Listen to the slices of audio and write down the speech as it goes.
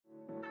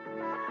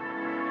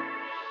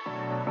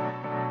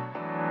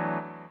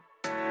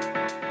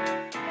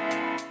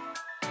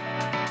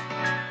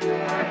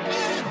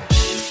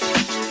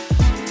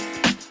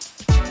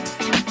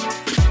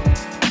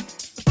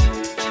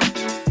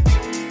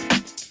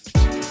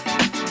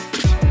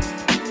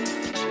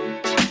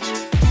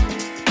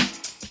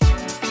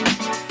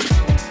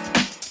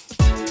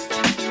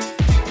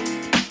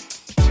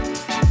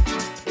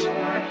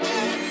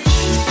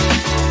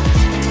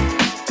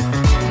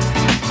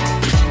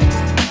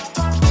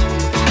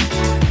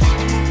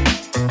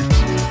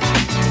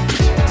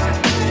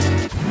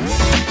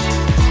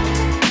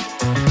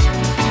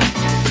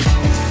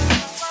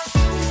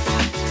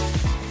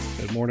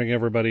morning,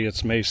 everybody.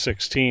 It's May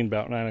 16,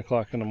 about 9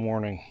 o'clock in the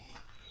morning.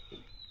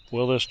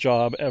 Will this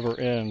job ever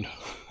end?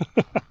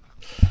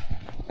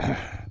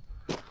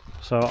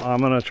 So I'm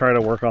going to try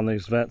to work on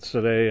these vents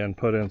today and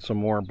put in some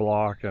more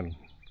block and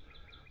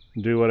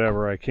do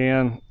whatever I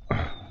can.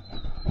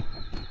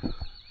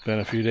 Been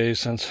a few days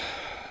since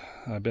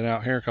I've been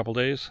out here, a couple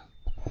days.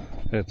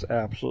 It's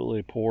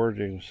absolutely poured.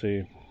 You can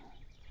see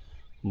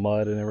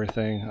mud and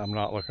everything. I'm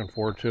not looking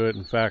forward to it.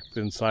 In fact,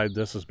 inside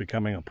this is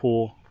becoming a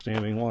pool.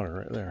 Standing water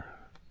right there.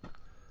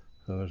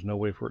 So there's no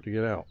way for it to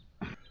get out.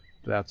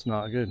 That's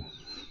not good.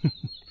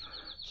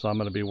 So I'm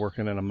going to be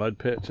working in a mud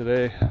pit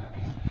today.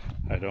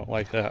 I don't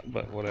like that,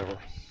 but whatever.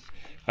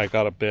 I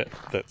got a bit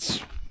that's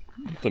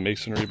the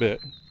masonry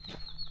bit.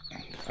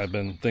 I've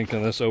been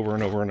thinking this over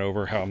and over and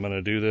over how I'm going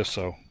to do this,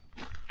 so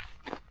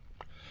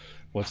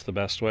what's the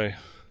best way?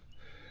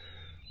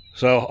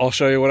 So I'll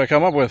show you what I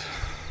come up with.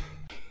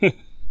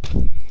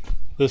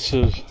 This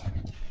is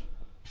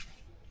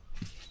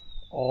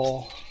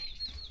all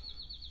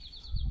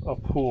a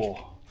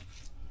pool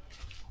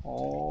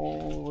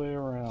all the way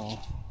around.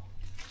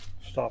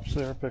 Stops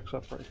there, picks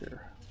up right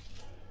here.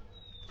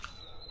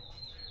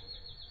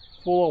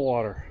 Full of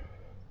water.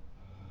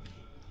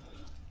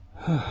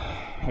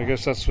 I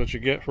guess that's what you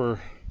get for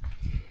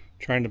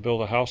trying to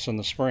build a house in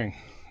the spring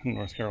in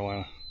North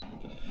Carolina.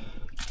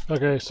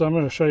 Okay, so I'm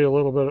going to show you a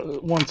little bit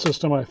of one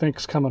system I think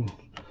is coming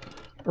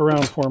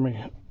around for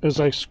me. Is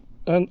I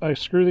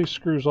screw these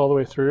screws all the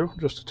way through,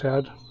 just a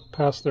tad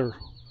past there,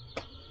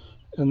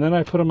 and then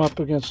I put them up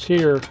against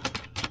here,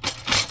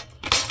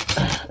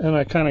 and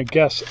I kind of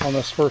guess on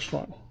this first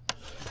one.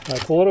 I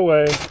pull it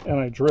away and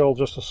I drill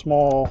just a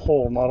small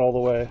hole, not all the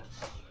way,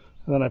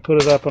 and then I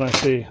put it up and I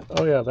see,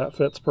 oh yeah, that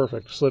fits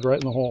perfect, slid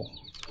right in the hole.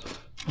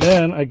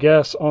 Then I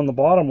guess on the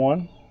bottom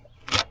one,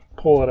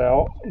 pull it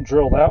out,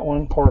 drill that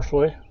one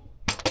partially,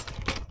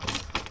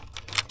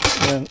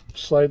 and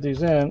slide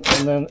these in,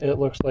 and then it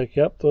looks like,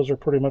 yep, those are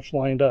pretty much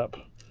lined up.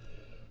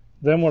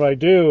 Then what I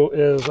do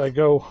is I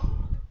go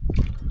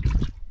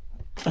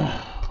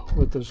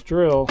with this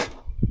drill,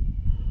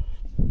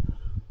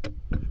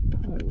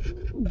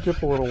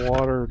 dip a little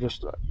water,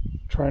 just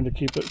trying to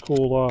keep it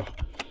cooled off.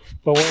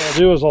 But what I'll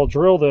do is I'll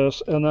drill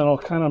this, and then I'll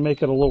kind of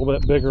make it a little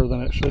bit bigger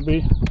than it should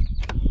be.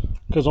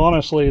 Because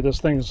honestly, this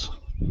thing's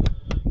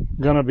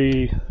gonna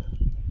be,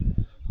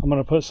 I'm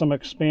gonna put some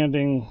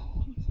expanding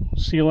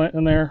sealant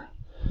in there,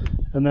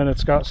 and then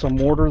it's got some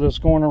mortar that's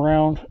going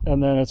around,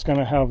 and then it's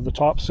gonna have the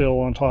top seal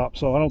on top.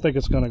 So I don't think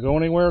it's gonna go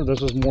anywhere.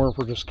 This is more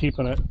for just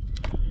keeping it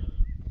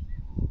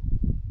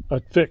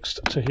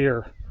affixed to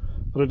here.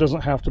 But it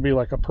doesn't have to be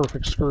like a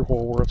perfect screw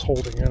hole where it's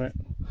holding in it.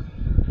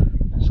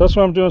 So that's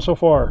what I'm doing so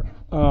far.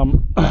 I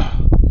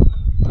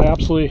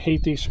absolutely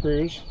hate these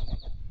screws.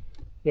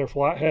 They're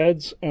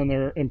flatheads and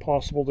they're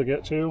impossible to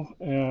get to,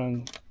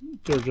 and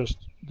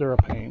they're a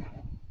pain.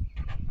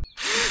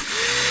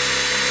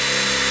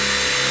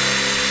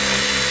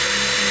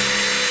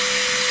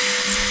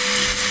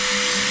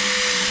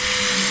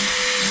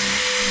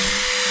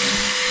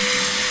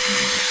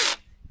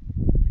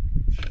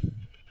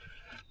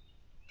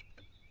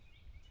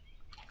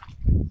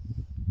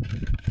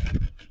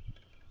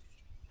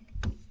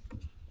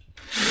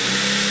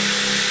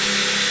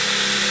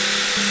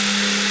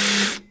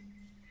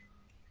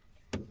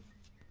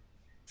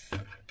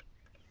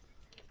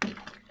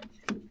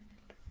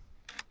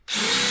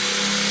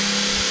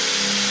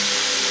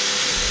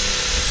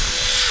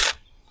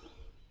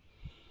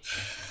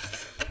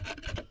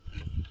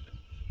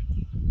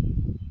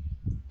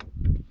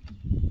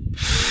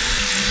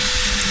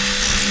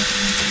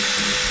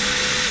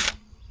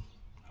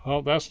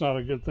 Well, that's not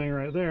a good thing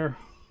right there.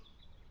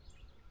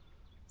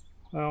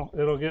 Well,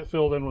 it'll get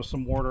filled in with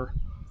some mortar.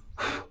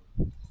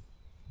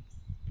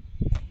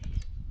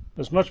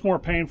 It's much more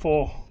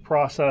painful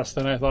process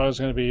than I thought it was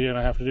going to be, and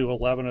I have to do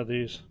 11 of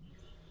these.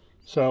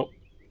 So,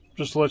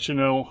 just to let you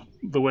know,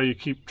 the way you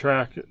keep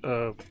track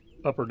of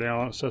up or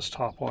down, it says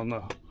top on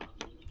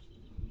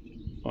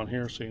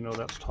here, so you know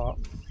that's top.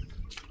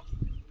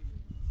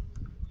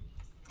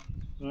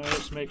 And I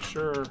just make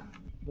sure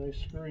by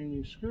screwing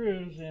these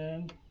screws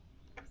in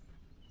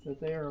that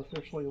they are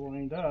officially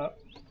lined up.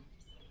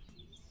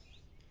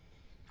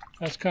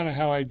 That's kind of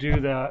how I do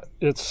that.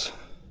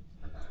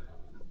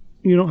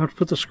 You don't have to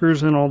put the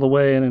screws in all the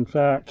way, and in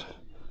fact,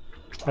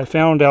 I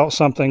found out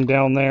something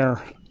down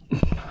there.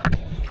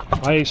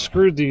 I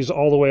screwed these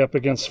all the way up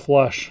against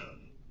flush.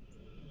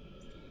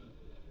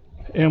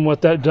 And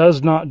what that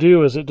does not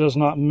do is it does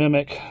not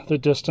mimic the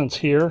distance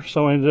here.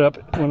 So I ended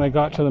up, when I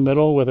got to the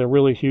middle, with a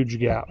really huge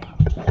gap.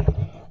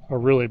 A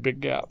really big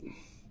gap.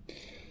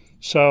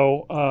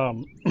 So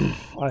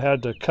I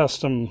had to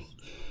custom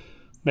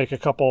make a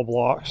couple of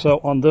blocks. So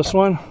on this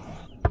one,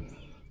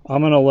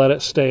 I'm going to let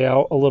it stay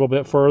out a little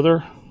bit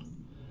further.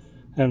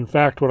 In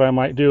fact, what I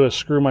might do is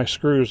screw my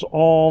screws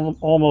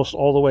almost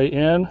all the way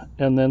in,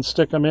 and then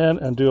stick them in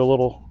and do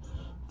a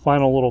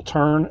final little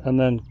turn, and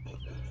then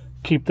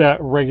keep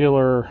that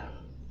regular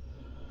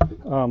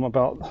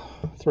about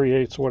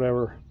 3/8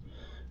 whatever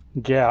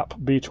gap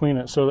between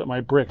it, so that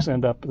my bricks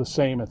end up the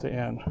same at the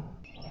end.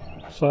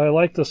 So I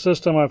like the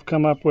system I've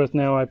come up with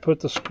now. I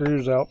put the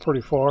screws out pretty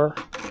far.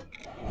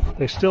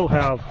 They still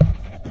have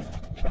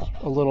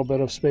a little bit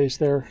of space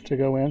there to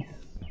go in.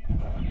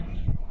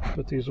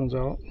 Put these ones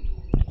out.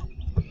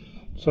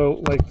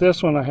 So like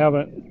this one I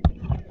haven't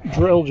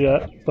drilled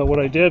yet, but what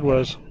I did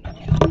was,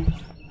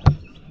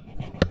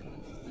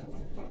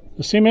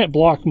 the cement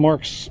block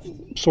marks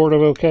sort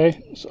of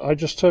okay. So I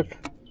just took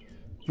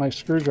my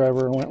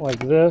screwdriver and went like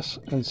this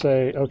and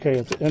say, okay,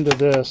 at the end of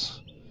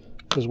this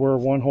is where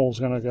one hole is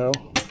going to go.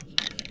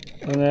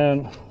 And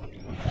then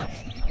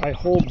I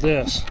hold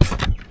this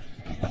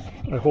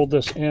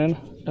in,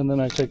 and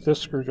then I take this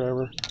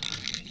screwdriver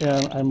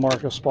and I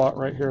mark a spot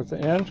right here at the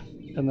end,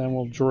 and then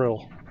we'll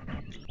drill.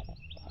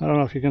 I don't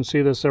know if you can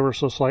see this ever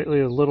so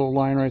slightly, a little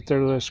line right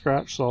there that I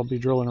scratched, so I'll be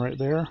drilling right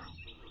there.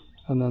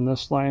 And then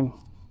this line,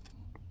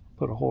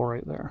 put a hole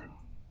right there.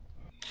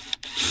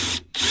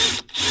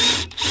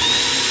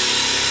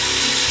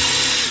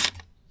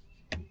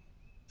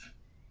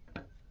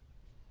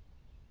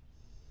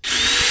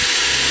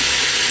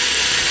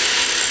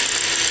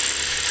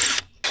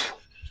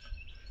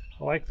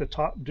 I like the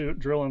top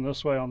drilling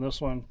this way on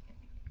this one.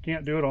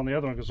 Can't do it on the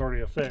other one because it's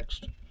already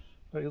affixed.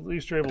 But at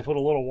least you're able to put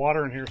a little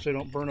water in here so you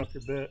don't burn up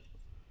your bit.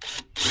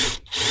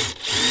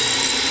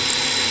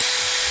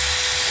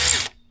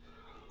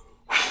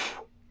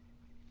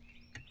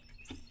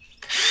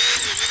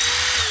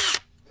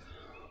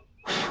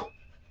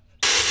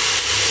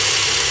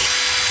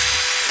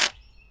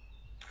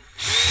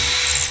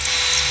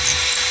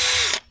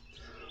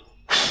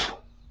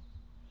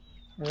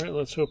 All right,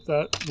 let's hope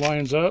that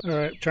lines up. All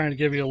right, trying to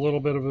give you a little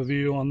bit of a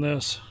view on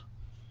this.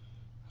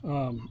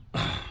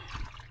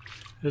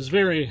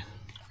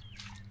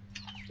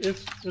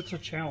 It's a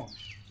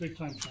challenge, big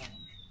time challenge.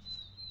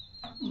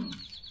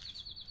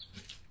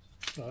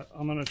 But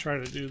I'm gonna try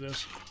to do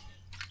this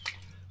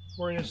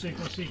for you so you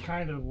can see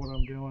kind of what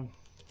I'm doing.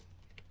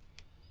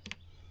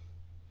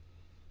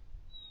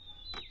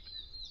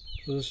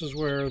 So this is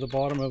where the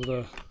bottom of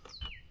the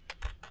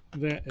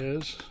vent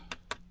is.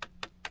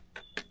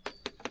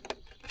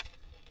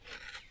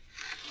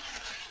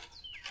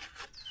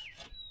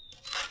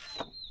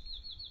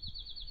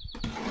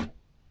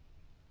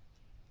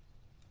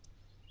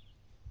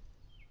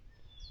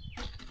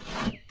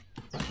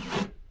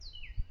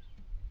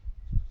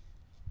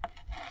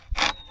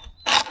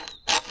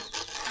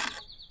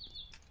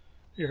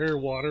 You hear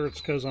water, it's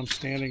because I'm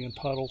standing in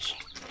puddles.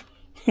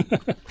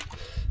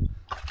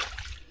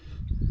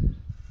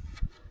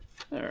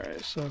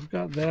 Alright, so I've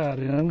got that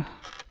in.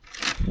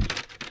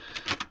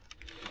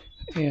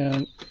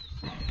 And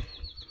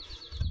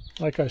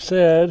like I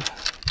said,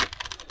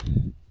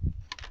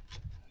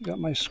 got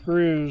my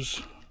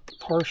screws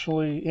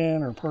partially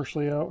in or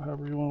partially out,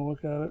 however you want to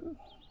look at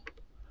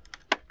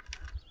it.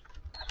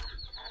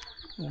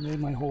 I made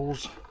my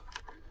holes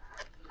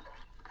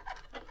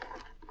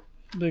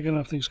big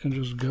enough these can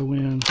just go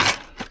in.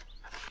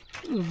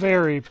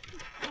 Very,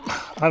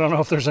 I don't know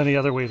if there's any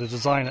other way to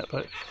design it,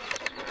 but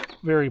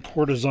very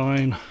poor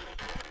design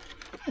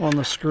on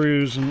the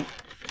screws and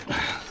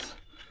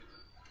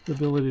the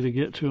ability to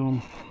get to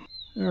them.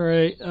 All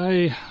right,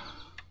 I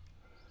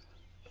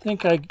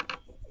think I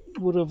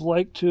would have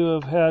liked to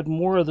have had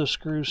more of the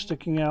screws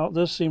sticking out.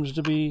 This seems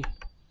to be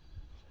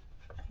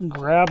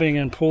grabbing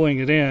and pulling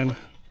it in,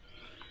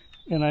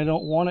 and I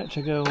don't want it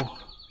to go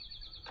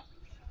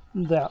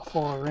that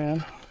far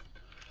in.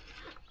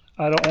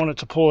 I don't want it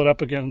to pull it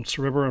up against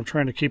the rubber. I'm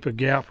trying to keep a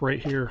gap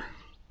right here.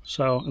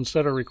 So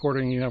instead of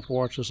recording, you have to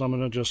watch this. I'm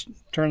going to just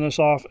turn this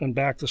off and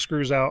back the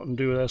screws out and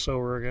do this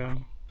over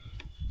again.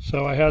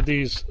 So I had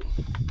these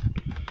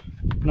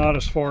not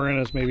as far in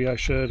as maybe I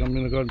should. I'm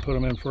going to go ahead and put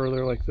them in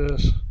further like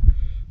this.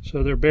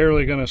 So they're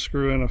barely going to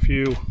screw in a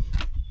few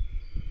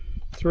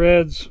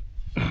threads.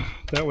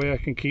 That way I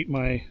can keep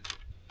my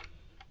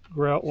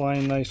grout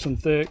line nice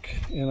and thick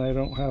and I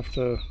don't have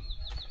to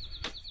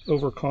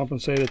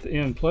overcompensate at the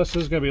end. Plus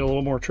this is going to be a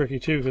little more tricky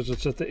too because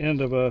it's at the end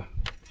of a,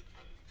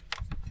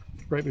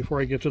 right before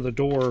I get to the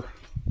door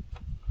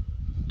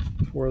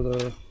for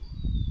the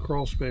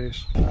crawl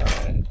space.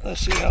 Alright, let's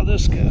see how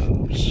this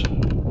goes.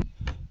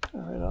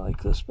 Alright, I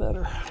like this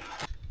better.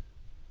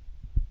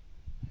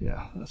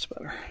 Yeah, that's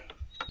better.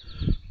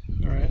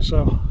 Alright,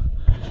 so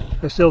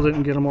I still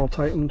didn't get them all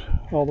tightened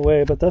all the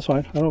way, but that's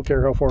fine. I don't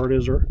care how far it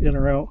is or in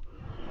or out.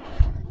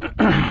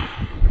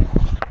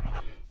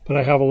 But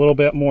I have a little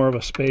bit more of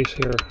a space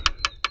here,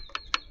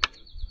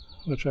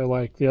 which I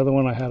like. The other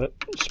one I had it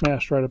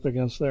smashed right up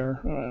against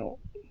there.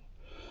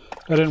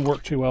 That didn't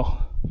work too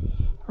well.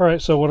 All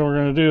right, so what we're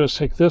going to do is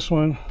take this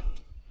one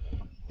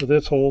with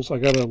its holes. I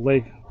got to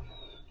lay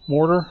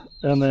mortar,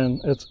 and then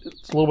it's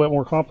a little bit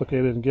more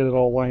complicated and get it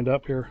all lined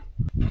up here.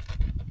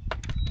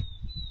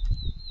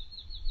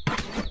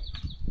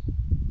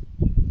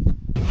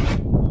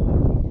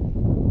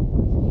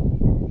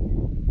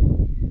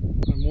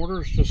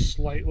 Mortar is just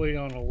slightly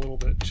on a little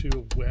bit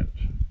too wet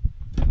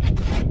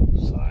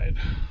side.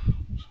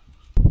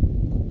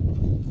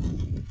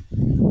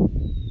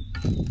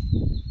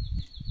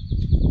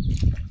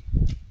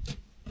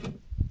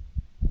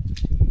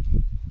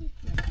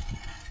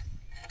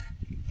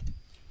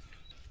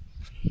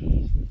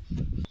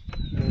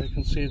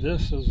 can see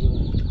this is a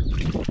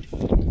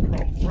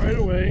problem right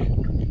away.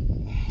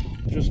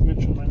 Just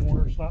mentioned my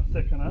mortar's not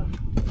thick enough.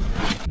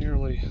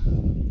 Nearly.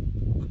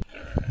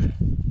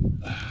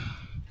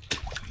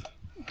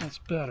 That's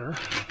better.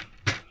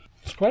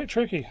 It's quite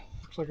tricky.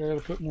 Looks like I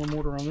gotta put more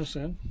mortar on this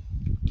end.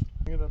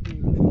 Bring it up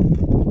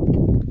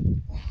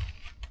even.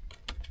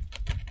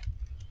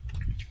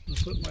 I'll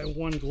put my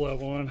one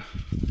glove on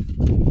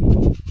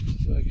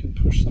so I can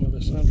push some of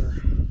this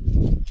under.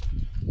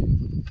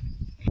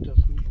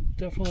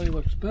 Definitely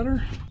looks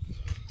better.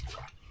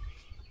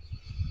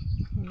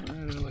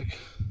 Alright,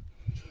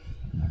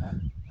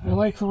 I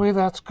like the way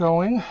that's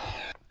going.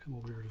 Come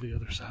over here to the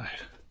other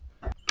side.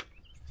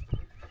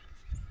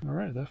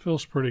 Alright, that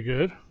feels pretty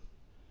good.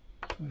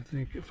 I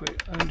think if I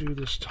undo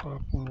this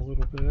top one a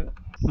little bit,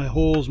 my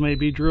holes may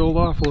be drilled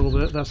off a little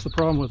bit. That's the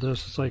problem with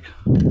this. It's like,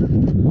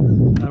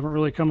 I haven't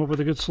really come up with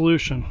a good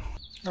solution.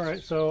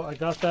 Alright, so I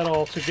got that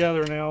all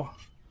together now.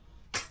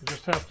 I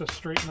just have to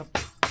straighten up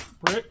the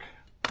brick.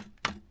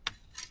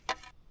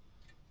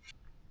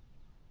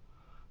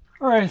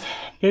 Alright,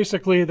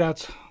 basically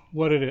that's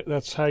what it is.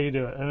 That's how you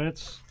do it. And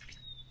it's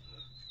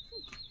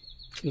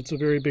a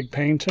very big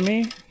pain to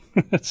me.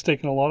 It's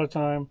taken a lot of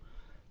time,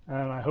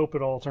 and I hope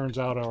it all turns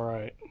out all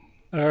right.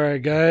 All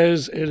right,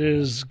 guys, it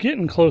is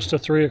getting close to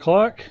 3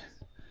 o'clock.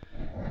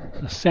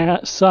 The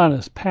sun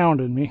is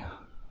pounding me,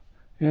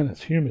 and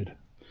it's humid.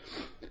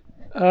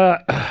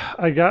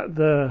 I got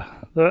the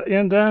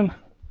end done,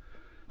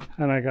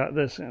 and I got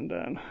this end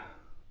done.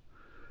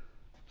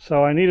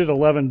 So I needed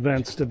 11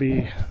 vents to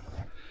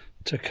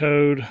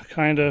code,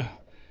 kind of,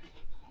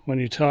 when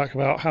you talk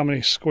about how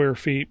many square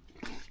feet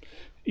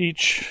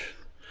each.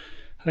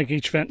 I think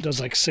each vent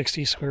does like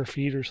 60 square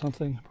feet or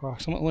something,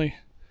 approximately.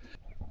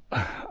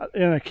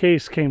 In a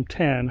case came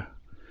 10,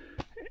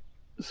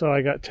 so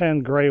I got 10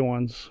 gray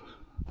ones,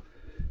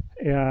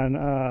 and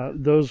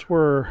those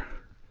were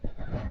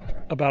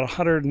about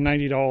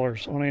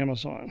 $190 on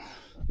Amazon.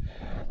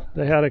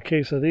 They had a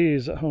case of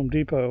these at Home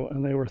Depot,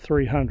 and they were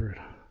 $300.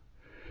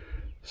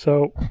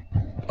 So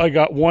I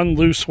got one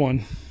loose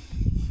one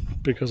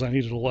because I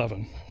needed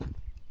 11.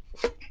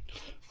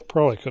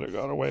 Probably could have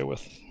got away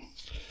with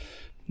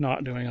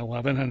not doing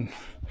 11, and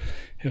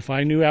if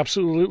I knew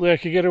absolutely I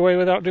could get away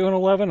without doing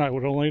 11, I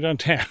would have only done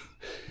 10,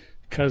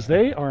 because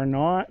they're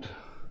not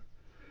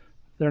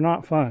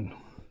fun.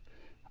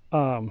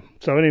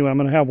 So anyway, I'm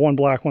going to have one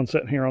black one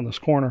sitting here on this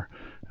corner,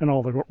 and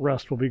all the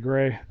rest will be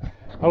gray.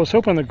 I was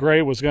hoping the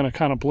gray was going to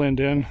kind of blend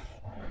in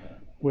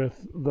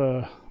with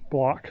the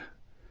block,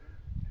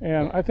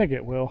 and I think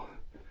it will.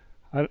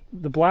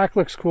 The black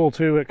looks cool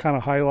too. It kind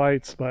of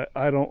highlights, but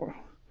I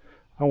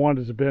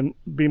wanted to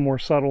be more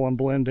subtle and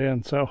blend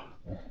in. So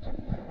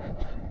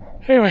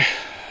anyway,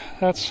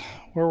 that's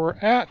where we're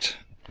at.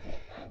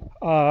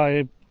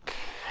 It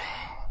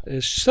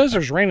says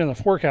there's rain in the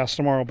forecast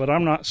tomorrow, but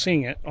I'm not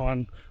seeing it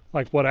on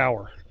like what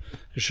hour.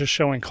 It's just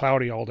showing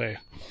cloudy all day.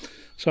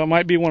 So it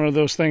might be one of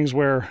those things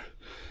where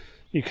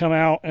you come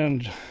out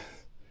and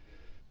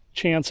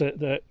chance it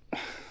that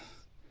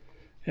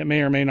it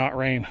may or may not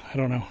rain. I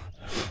don't know.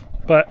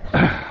 But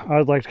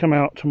I'd like to come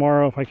out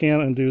tomorrow if I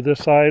can and do this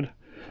side.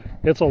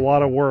 It's a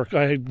lot of work.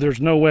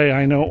 There's no way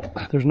I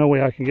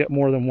can get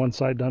more than one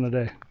side done a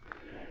day.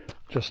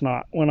 Just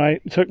not. When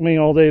it took me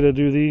all day to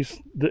do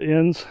the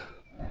ends,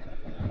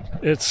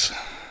 it's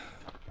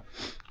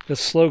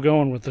slow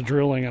going with the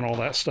drilling and all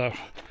that stuff.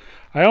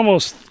 I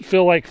almost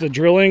feel like the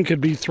drilling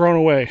could be thrown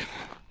away.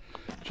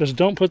 Just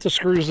don't put the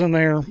screws in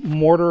there,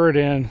 mortar it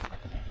in.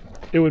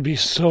 It would be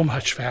so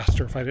much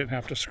faster if I didn't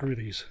have to screw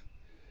these.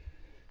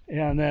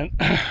 And then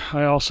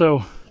I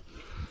also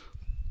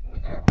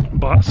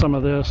bought some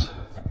of this,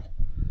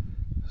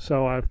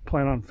 so I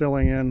plan on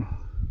filling in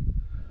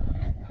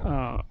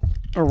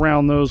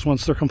around those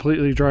once they're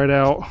completely dried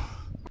out.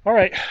 All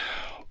right,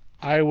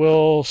 I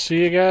will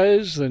see you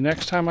guys the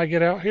next time I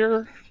get out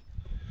here.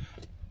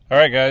 All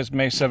right, guys,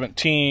 May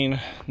 17,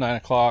 9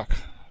 o'clock,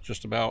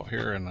 just about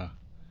here, and the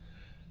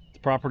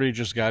property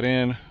just got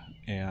in,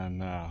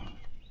 and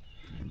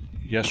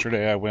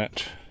yesterday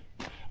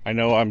I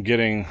know I'm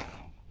getting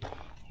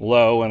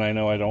low, and I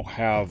know I don't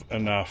have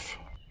enough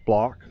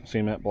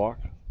cement block,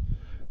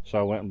 so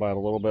I went and bought a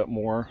little bit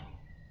more.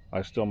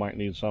 I still might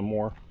need some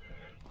more,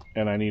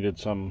 and I needed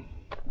a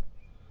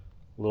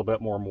little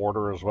bit more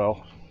mortar as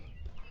well.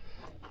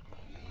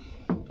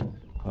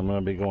 I'm going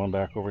to be going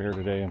back over here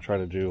today and try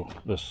to do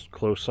this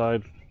close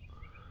side.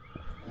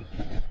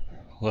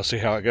 Let's see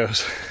how it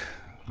goes.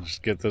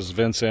 Just get those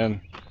vents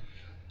in.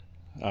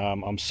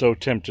 I'm so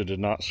tempted to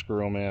not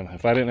screw them in.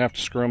 If I didn't have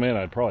to screw them in,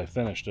 I'd probably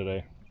finish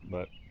today,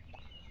 but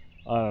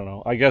I don't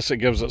know. I guess it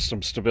gives it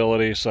some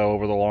stability, so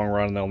over the long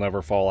run they'll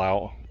never fall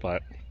out.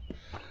 But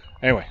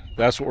anyway,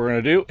 that's what we're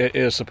going to do. It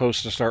is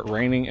supposed to start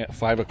raining at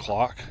 5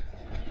 o'clock.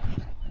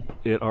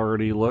 It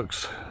already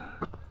looks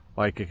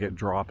like it could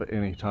drop at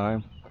any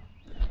time.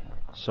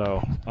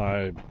 So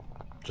I'm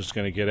just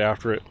going to get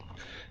after it.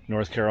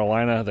 North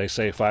Carolina, they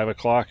say 5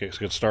 o'clock. It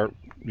could start.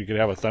 You could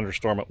have a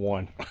thunderstorm at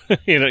 1.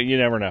 You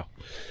never know.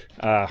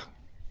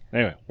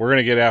 Anyway, we're going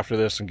to get after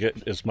this and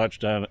get as much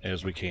done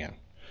as we can.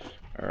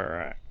 All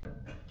right.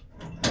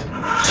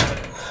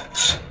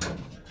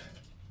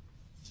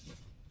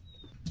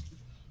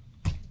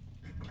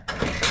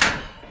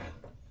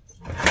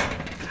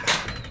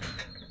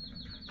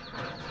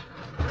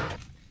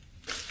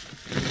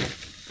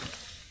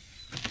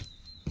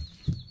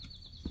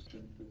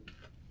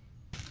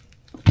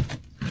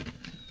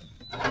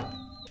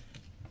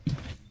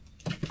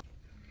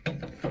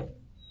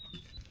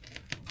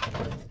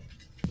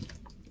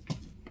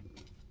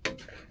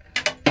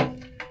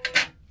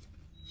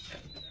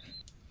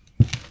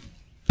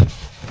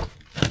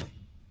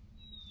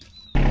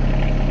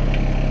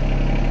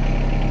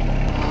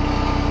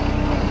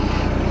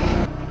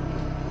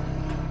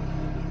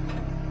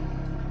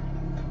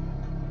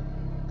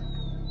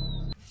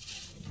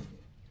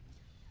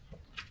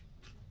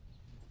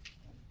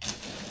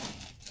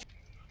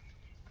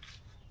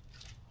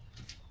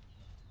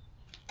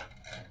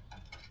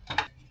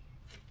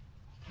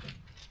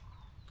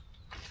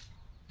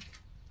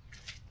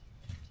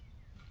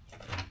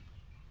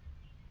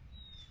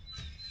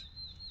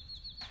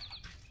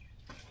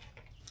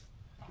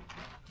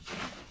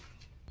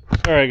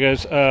 All right,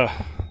 guys. A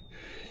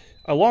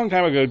long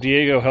time ago,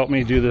 Diego helped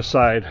me do this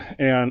side,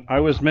 and I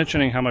was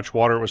mentioning how much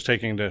water it was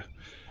taking to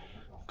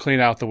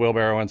clean out the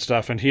wheelbarrow and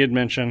stuff, and he had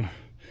mentioned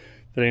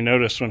that he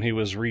noticed when he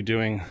was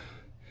redoing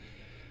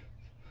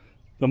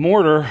the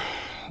mortar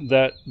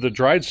that the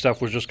dried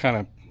stuff was just kind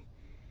of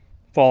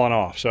falling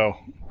off. So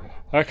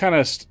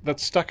that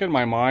stuck in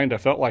my mind. I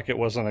felt like it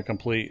wasn't a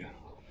complete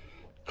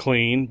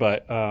clean,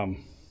 but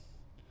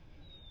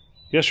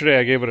yesterday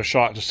I gave it a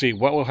shot to see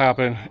what will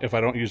happen if I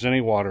don't use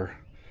any water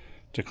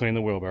to clean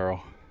the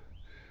wheelbarrow,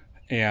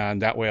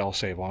 and that way I'll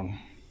save on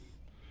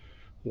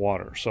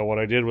water. So what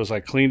I did was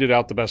I cleaned it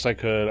out the best I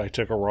could. I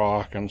took a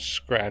rock and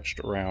scratched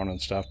around and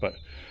stuff, but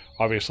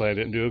obviously I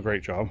didn't do a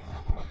great job.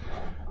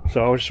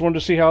 So I just wanted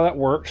to see how that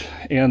worked.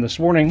 And this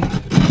morning,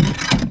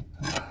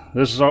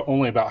 this is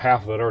only about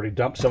half of it. I already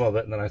dumped some of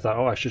it, and then I thought,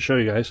 oh, I should show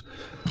you guys.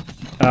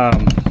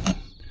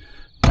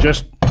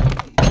 Just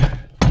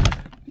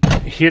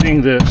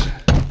hitting this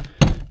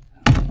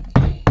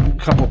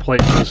couple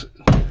places,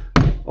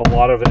 a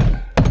lot of it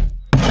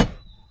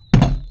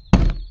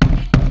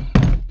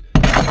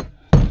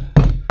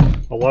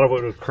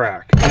would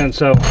crack. And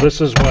so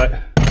this is what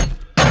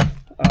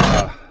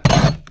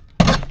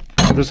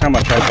this is how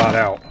much I got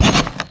out,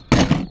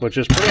 which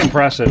is pretty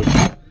impressive.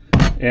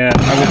 And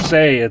I would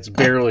say it's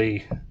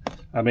barely,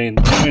 I mean,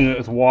 doing it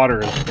with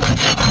water is,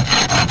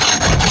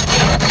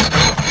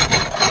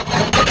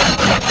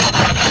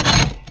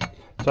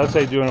 so I'd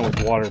say doing it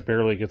with water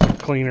barely gets it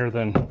cleaner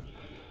than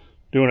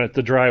doing it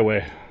the dry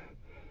way.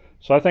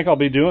 So I think I'll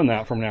be doing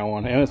that from now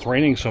on. And it's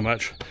raining so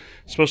much.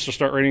 It's supposed to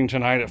start raining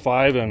tonight at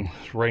 5 and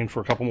rain for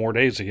a couple more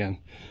days again.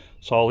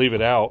 So I'll leave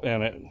it out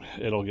and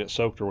it'll get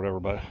soaked or whatever,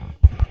 but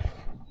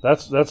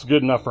that's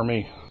good enough for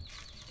me.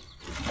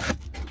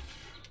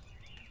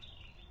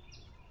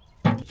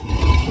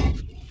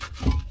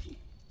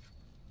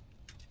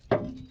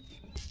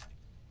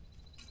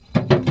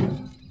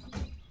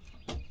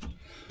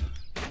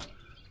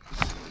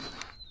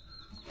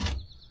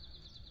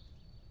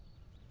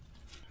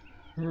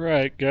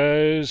 Right,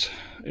 guys,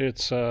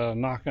 it's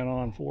knocking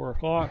on 4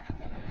 o'clock.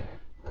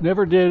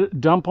 Never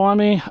did dump on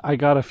me. I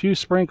got a few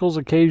sprinkles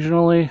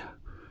occasionally,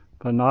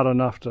 but not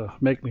enough to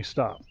make me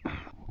stop.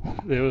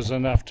 It was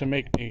enough to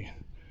make me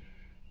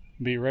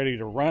be ready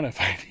to run if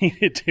I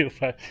needed to,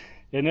 but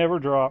it never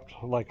dropped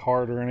like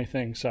hard or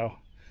anything. So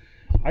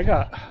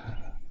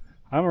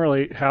I'm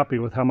really happy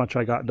with how much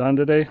I got done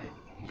today.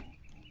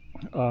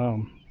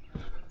 I'm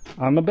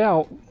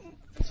about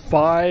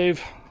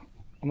 5.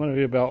 I'm going to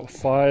be about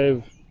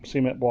 5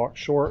 cement blocks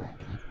short.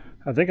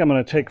 I think I'm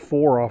going to take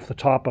 4 off the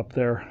top up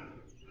there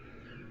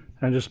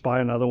and just buy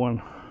another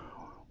one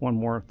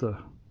more at the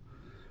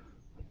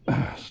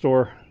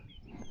store.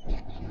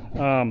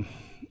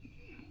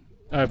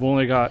 I've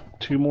only got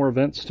 2 more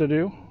vents to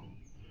do.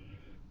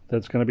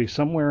 That's going to be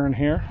somewhere in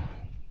here.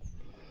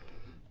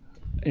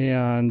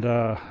 And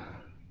the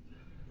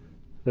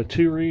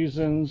 2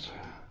 reasons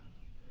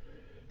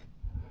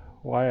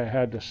why I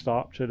had to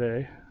stop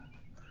today.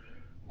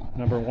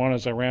 Number 1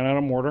 is I ran out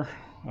of mortar.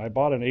 I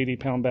bought an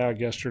 80-pound bag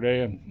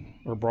yesterday,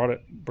 or brought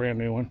it, brand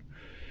new one,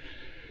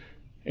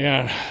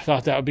 and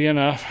thought that would be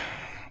enough,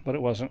 but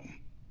it wasn't.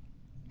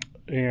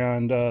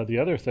 And the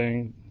other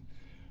thing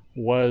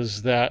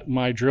was that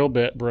my drill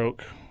bit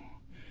broke.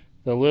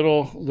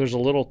 There's a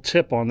little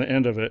tip on the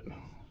end of it.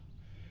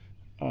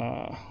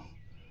 I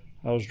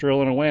was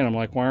drilling away, and I'm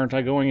like, why aren't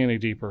I going any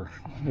deeper?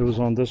 It was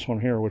on this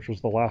one here, which was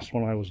the last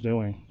one I was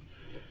doing,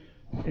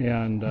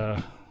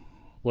 and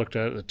looked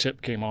at it, the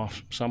tip came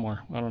off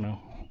somewhere. I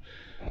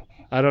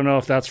don't know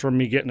if that's from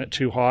me getting it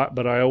too hot,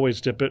 but I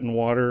always dip it in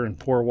water and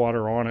pour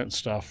water on it and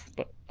stuff.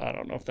 But I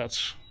don't know if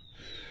that's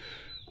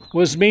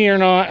was me or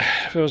not,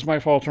 if it was my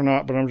fault or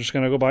not, but I'm just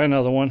going to go buy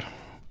another one.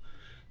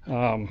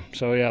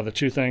 So yeah, the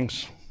 2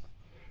 things,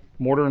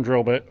 mortar and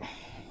drill bit.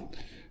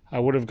 I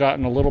would have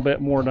gotten a little bit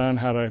more done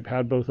had I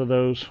had both of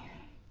those.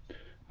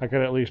 I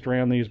could at least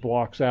ran these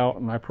blocks out,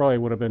 and I probably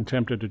would have been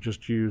tempted to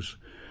just use,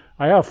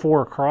 I have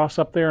 4 across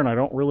up there, and I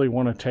don't really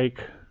want to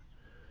take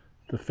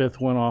the 5th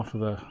one off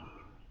of the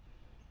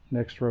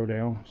next row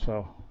down.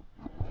 So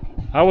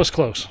I was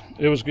close.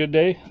 It was a good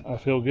day. I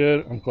feel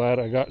good. I'm glad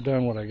I got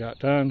done what I got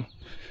done.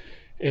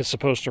 It's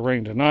supposed to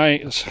rain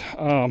tonight,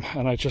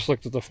 and I just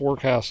looked at the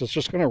forecast. It's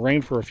just going to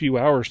rain for a few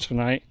hours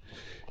tonight,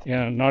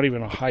 and not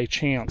even a high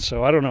chance.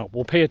 So I don't know.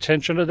 We'll pay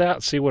attention to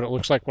that, see what it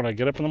looks like when I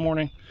get up in the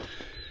morning.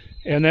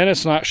 And then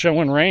it's not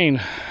showing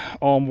rain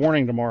all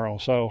morning tomorrow.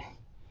 So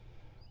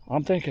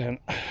I'm thinking,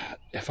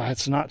 if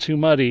it's not too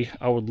muddy,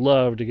 I would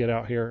love to get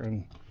out here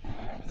and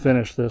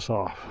finish this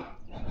off.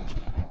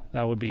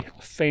 That would be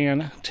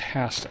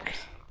fantastic.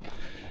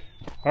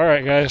 All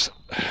right, guys.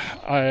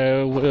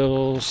 I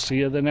will see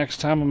you the next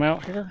time I'm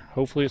out here.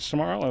 Hopefully it's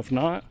tomorrow. If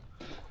not,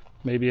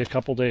 maybe a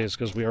couple days,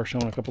 because we are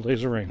showing a couple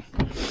days of rain.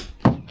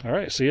 All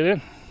right, see you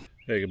then.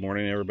 Hey, good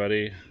morning,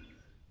 everybody.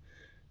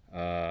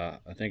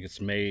 I think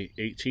it's May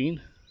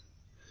 18,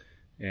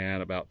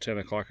 and about 10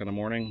 o'clock in the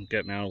morning.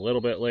 Getting out a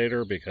little bit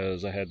later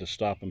because I had to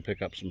stop and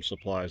pick up some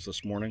supplies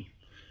this morning.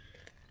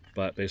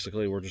 But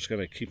basically, we're just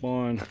going to keep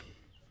on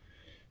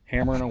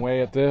hammering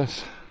away at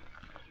this.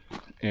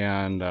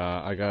 And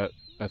I got,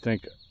 I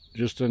think,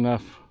 just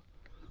enough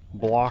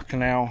block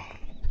now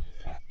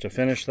to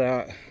finish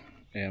that,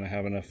 and I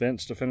have enough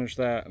fence to finish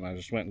that, and I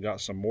just went and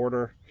got some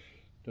mortar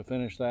to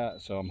finish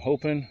that. So I'm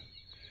hoping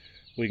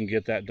we can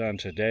get that done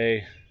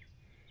today.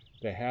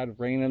 They had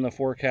rain in the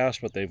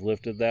forecast, but they've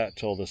lifted that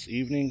till this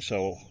evening.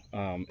 So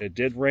it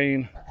did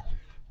rain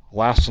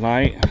last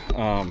night.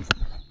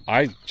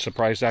 I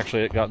surprised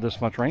actually it got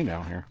this much rain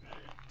down here,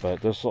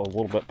 but this is a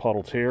little bit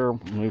puddled here,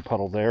 new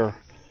puddle there,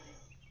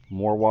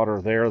 more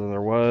water there than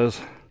there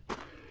was.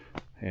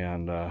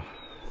 And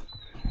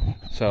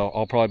so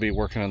I'll probably be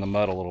working in the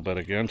mud a little bit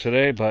again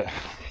today, but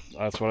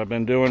that's what I've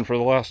been doing for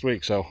the last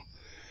week. So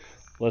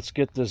let's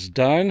get this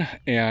done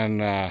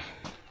and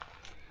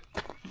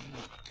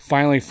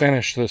finally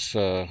finish this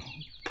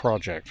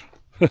project.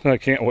 I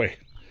can't wait.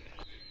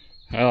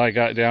 Well, I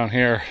got down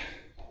here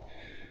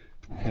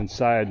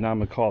inside, now I'm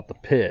gonna call it the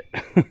pit.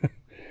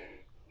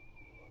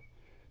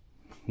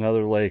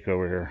 Another lake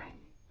over here.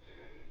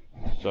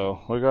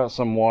 So we got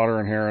some water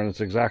in here, and it's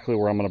exactly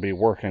where I'm going to be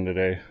working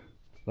today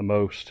the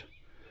most.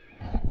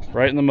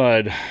 Right in the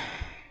mud.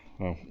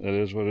 Well, it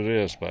is what it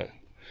is, but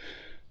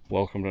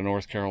welcome to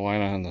North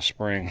Carolina in the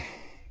spring.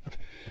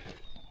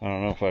 I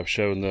don't know if I've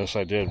shown this.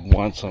 I did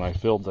once, and I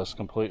filled this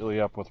completely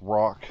up with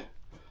rock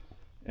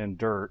and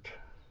dirt.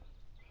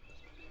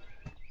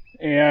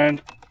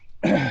 And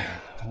the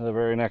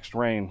very next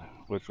rain,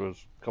 which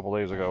was a couple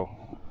days ago,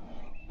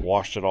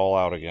 washed it all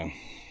out again.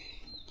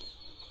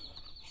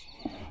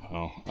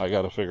 Well, I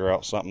got to figure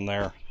out something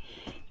there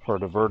for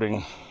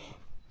diverting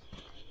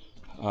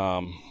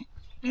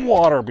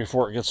water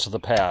before it gets to the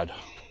pad.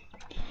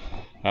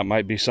 That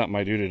might be something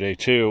I do today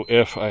too,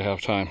 if I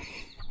have time.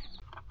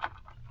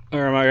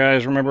 All right, my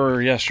guys,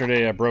 remember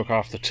yesterday I broke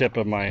off the tip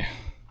of my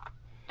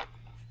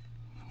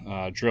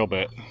drill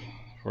bit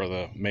for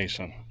the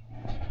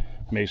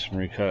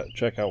masonry cut.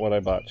 Check out what I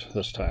bought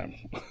this time.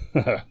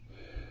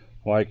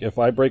 Like, if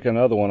I break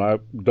another one, I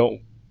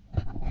don't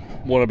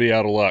want to be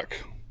out of luck.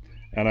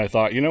 And I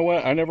thought, you know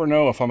what? I never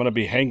know if I'm going to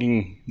be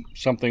hanging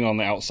something on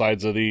the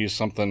outsides of these.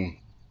 Something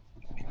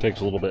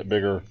takes a little bit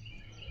bigger.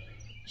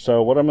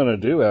 So what I'm going to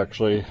do,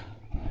 actually,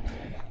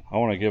 I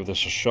want to give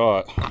this a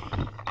shot,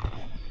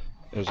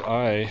 is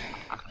I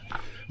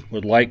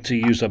would like to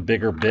use a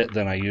bigger bit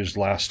than I used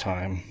last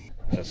time.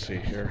 Let's see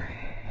here.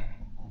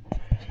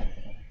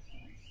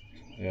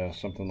 Yeah,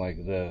 something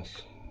like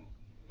this.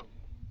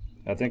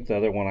 I think the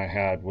other one I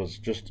had was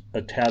just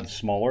a tad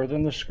smaller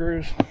than the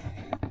screws.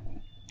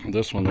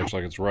 This one looks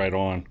like it's right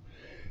on.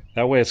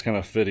 That way it's going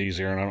to fit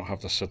easier, and I don't have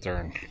to sit there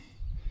and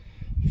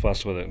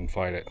fuss with it and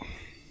fight it.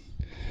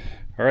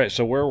 Alright,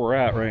 so where we're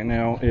at right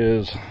now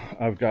is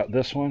I've got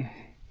this one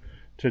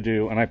to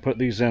do, and I put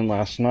these in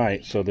last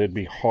night so they'd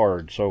be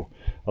hard. So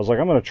I was like,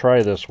 I'm going to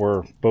try this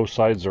where both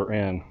sides are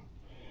in.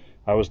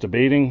 I was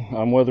debating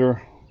on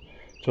whether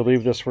to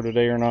leave this for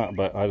today or not,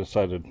 but I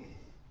decided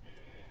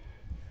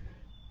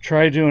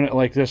try doing it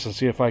like this and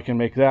see if I can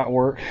make that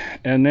work.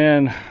 And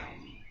then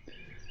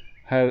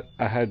I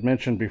had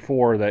mentioned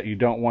before that you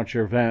don't want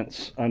your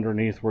vents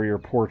underneath where your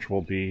porch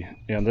will be,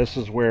 and this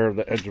is where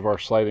the edge of our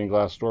sliding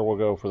glass door will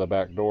go for the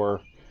back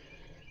door.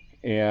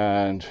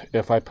 And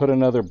if I put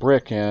another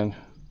brick in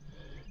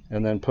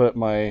and then put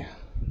my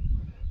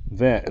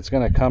vent, it's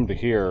going to come to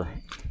here,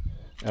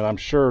 and I'm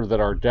sure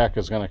that our deck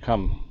is going to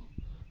come,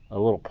 a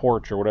little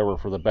porch or whatever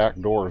for the back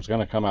door is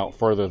going to come out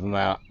further than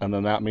that, and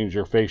then that means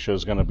your fascia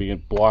is going to be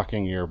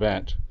blocking your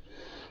vent.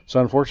 So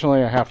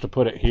unfortunately I have to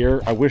put it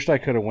here. I wished I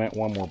could have went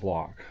one more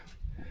block.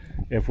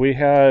 If we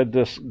had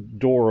this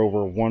door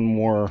over one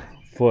more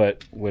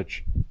foot,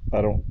 which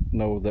I don't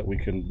know that we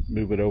can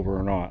move it over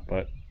or not,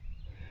 but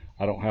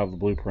I don't have the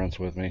blueprints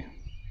with me.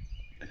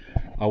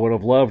 I would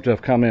have loved to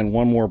have come in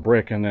one more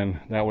brick, and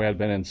then that way I'd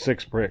been in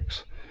 6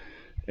 bricks,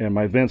 and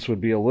my vents would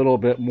be a little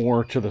bit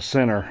more to the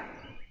center,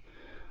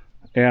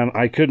 And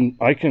I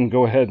can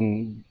go ahead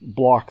and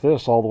block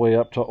this all the way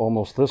up to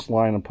almost this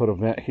line and put a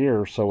vent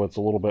here so it's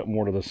a little bit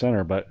more to the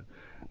center, but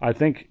I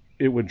think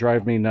it would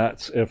drive me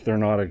nuts if they're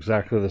not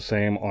exactly the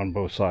same on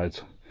both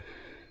sides.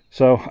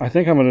 So I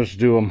think I'm gonna just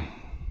do them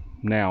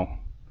now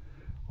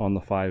on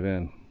the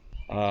 5N.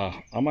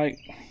 I might,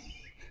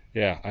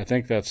 yeah, I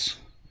think that's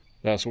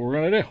what we're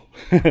gonna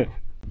do.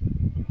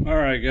 All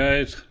right,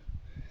 guys,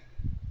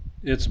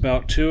 it's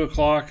about 2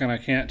 o'clock and I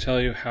can't tell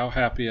you how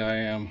happy I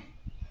am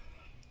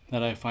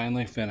that I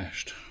finally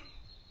finished.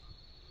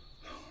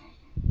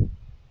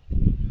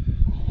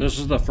 This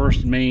is the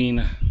first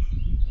main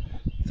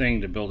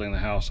thing to building the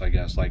house, I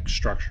guess, like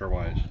structure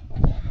wise.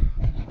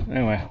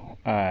 Anyway,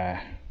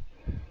 I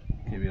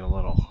give you a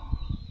little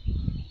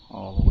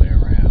all the way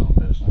around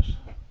business.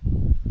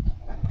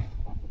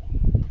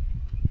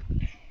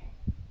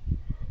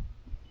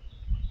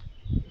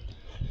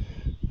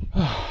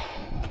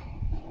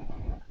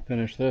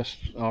 Finished this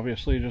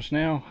obviously just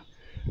now.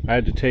 I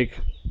had to take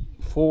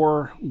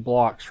 4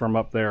 blocks from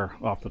up there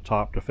off the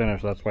top to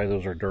finish. That's why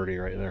those are dirty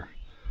right there.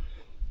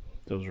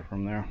 Those are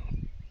from there.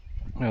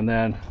 And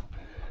then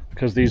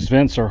because these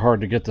vents are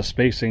hard to get the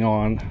spacing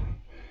on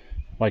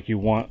like you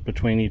want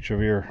between each of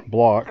your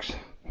blocks,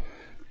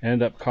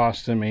 end up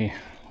costing me,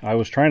 I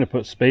was trying to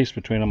put space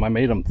between them. I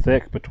made them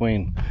thick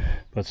between,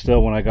 but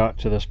still when I got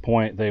to this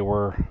point they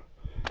were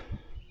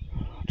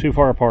too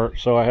far apart,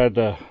 so I had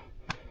to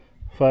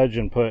fudge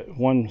and put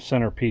one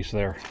center piece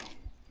there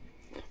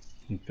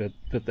and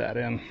fit that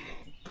in.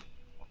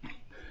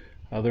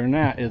 Other than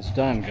that, it's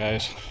done,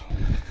 guys.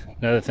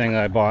 Another thing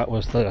I bought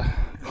was the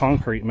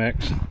concrete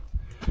mix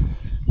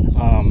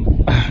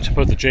to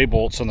put the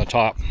J-bolts on the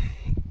top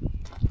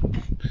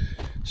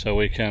so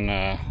we can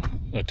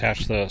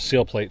attach the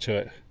seal plate to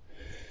it.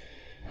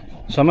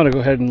 So I'm going to go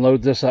ahead and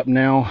load this up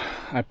now.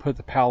 I put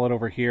the pallet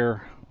over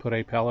here, put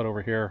a pallet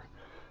over here,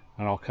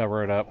 and I'll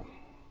cover it up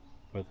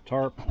with a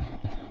tarp,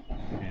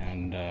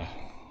 and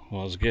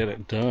well, let's get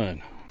it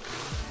done.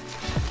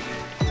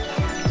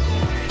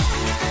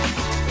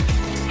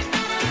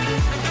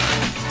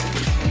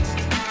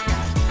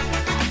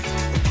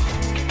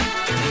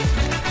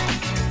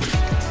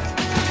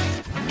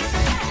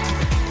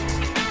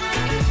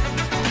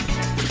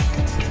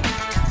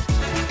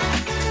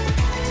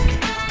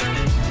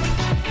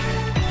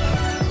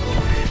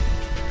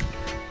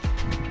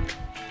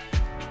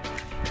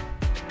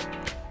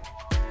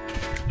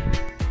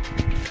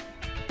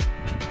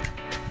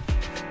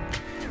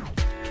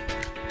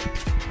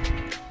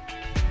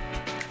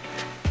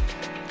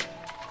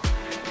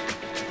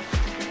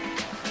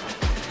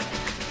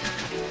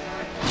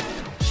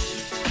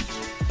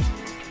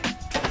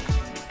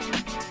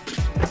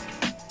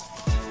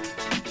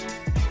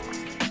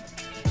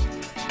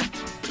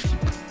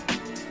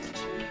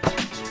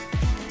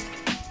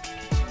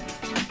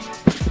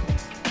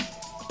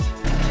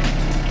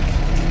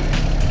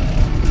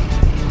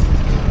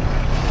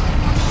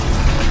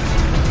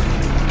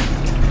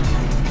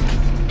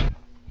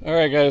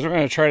 Alright guys, we're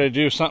going to try to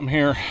do something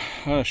here.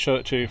 I'm going to show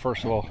it to you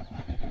first of all.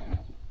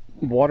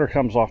 Water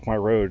comes off my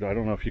road. I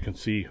don't know if you can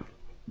see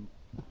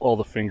all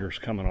the fingers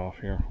coming off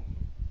here.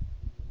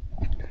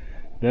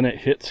 Then it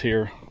hits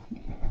here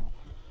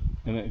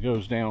and it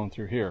goes down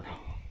through here.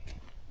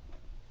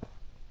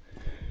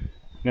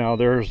 Now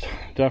there's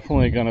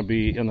definitely going to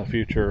be in the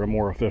future a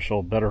more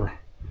official, better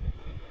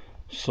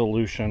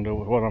solution to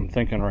what I'm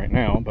thinking right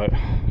now, but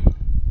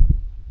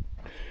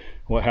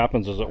what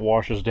happens is it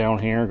washes down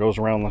here, goes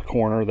around the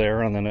corner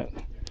there, and then it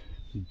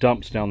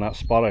dumps down that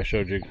spot I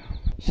showed you.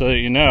 So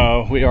you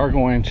know, we are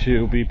going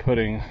to be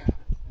putting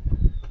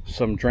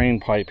some drain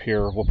pipe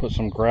here. We'll put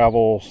some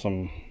gravel,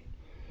 some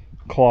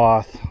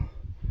cloth,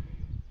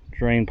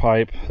 drain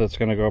pipe that's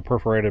going to go, a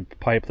perforated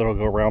pipe that'll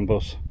go around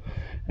both,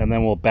 and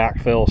then we'll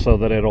backfill so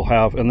that it'll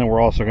have, and then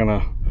we're also going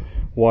to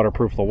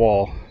waterproof the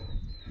wall.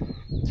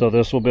 So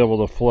this will be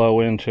able to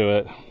flow into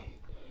it.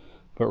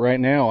 But right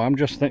now, I'm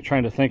just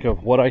trying to think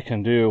of what I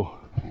can do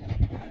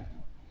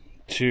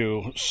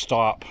to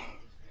stop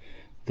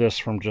this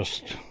from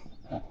just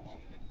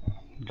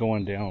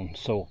going down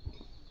so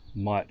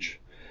much.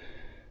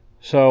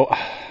 So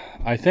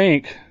I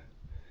think,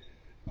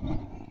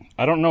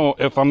 I don't know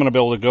if I'm going to be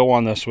able to go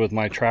on this with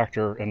my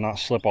tractor and not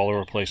slip all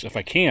over the place. If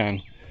I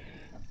can,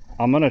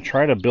 I'm going to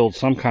try to build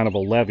some kind of a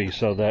levee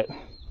so that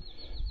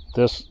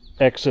this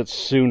exits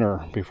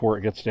sooner before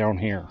it gets down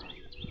here.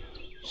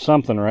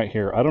 Something right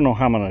here. I don't know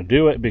how I'm going to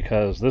do it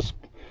because this,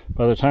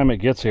 by the time it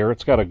gets here,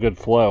 it's got a good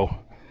flow,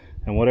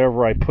 and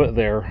whatever I put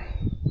there,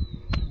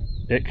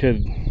 it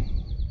could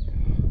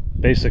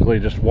basically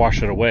just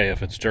wash it away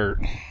if it's dirt.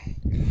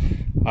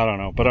 I don't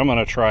know, but I'm going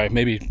to try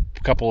maybe a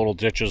couple little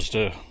ditches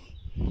to,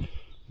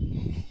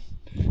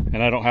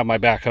 and I don't have my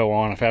backhoe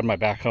on. If I had my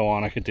backhoe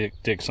on, I could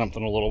dig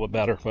something a little bit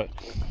better. But,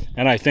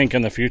 and I think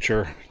in the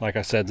future, like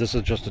I said, this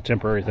is just a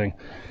temporary thing.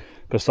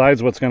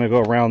 Besides what's going to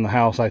go around the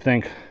house, I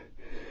think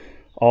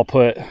I'll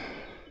put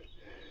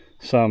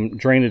some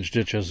drainage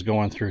ditches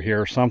going through here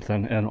or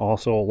something, and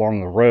also along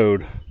the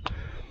road.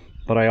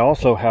 But I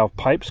also have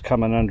pipes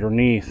coming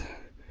underneath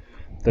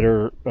that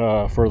are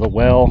for the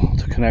well,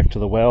 to connect to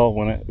the well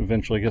when it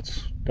eventually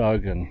gets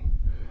dug, and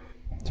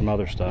some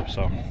other stuff.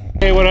 So,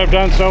 okay, what I've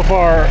done so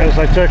far is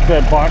I took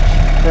the box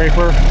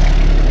scraper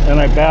and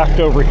I backed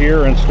over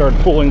here and started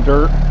pulling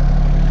dirt,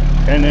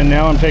 and then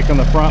now I'm taking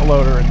the front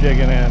loader and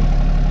digging in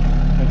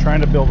and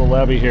trying to build a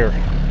levee here.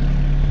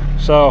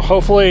 So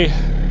hopefully,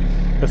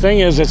 the thing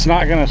is, it's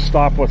not going to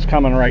stop what's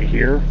coming right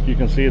here. You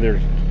can see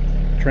there's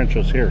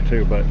trenches here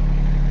too, but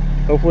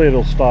hopefully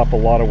it'll stop a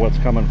lot of what's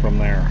coming from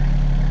there.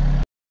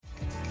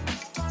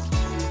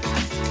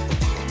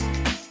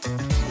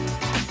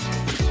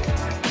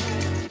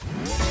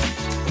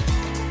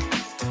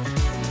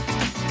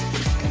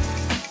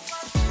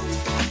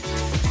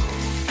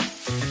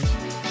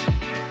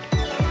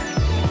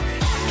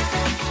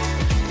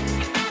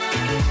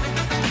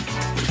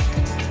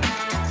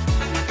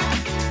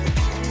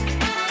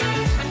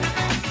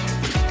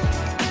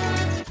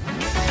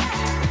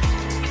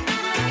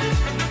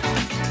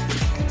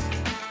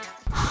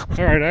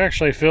 Alright, I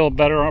actually feel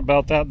better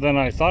about that than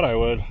I thought I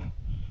would.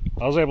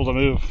 I was able to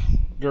move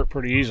dirt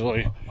pretty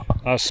easily.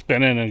 I was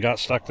spinning and got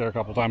stuck there a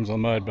couple times in the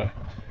mud, but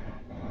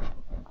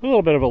a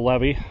little bit of a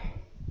levee.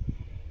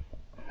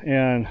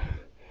 And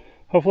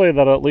hopefully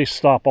that'll at least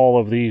stop all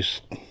of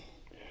these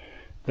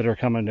that are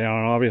coming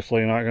down.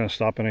 Obviously not going to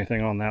stop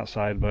anything on that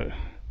side, but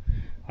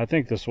I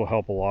think this will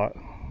help a lot.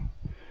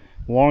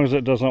 As long as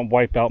it doesn't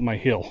wipe out my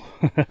hill.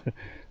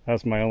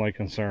 That's my only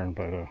concern,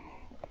 but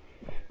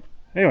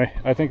anyway,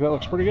 I think that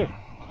looks pretty good.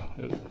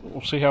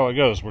 We'll see how it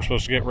goes. We're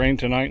supposed to get rain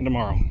tonight and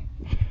tomorrow.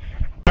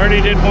 I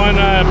already did one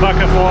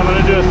bucket full. I'm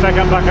going to do a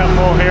second bucket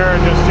full here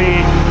and just see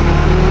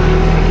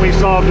if we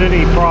solved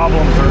any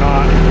problems or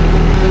not.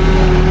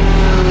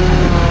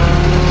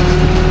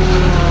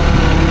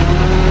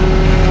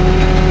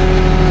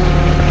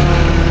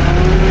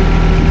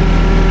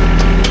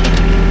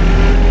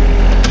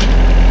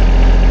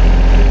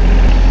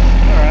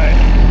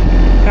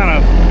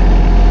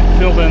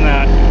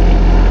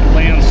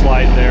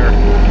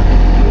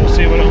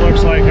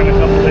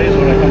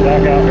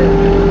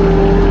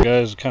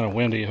 Kind of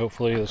windy.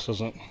 Hopefully this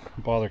doesn't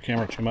bother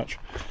camera too much.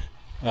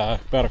 About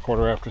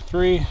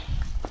 3:15.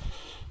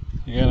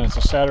 Again, it's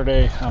a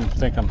Saturday. I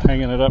think I'm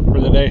hanging it up for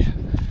the day.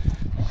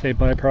 Say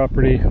bye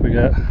property. We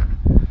got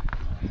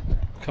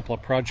a couple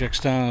of projects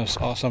done. It's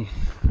awesome.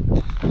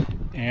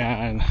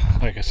 And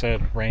like I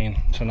said,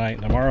 rain tonight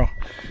and tomorrow.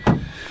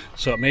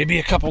 So it may be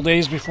a couple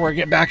days before I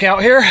get back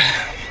out here.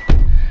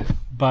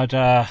 But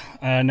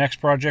next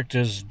project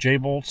is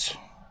J-bolts.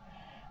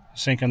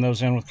 Sinking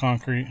those in with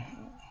concrete,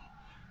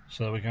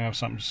 so that we can have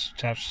something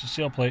attached to the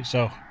seal plate.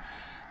 So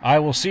I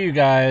will see you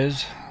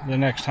guys the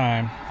next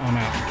time I'm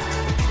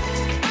out.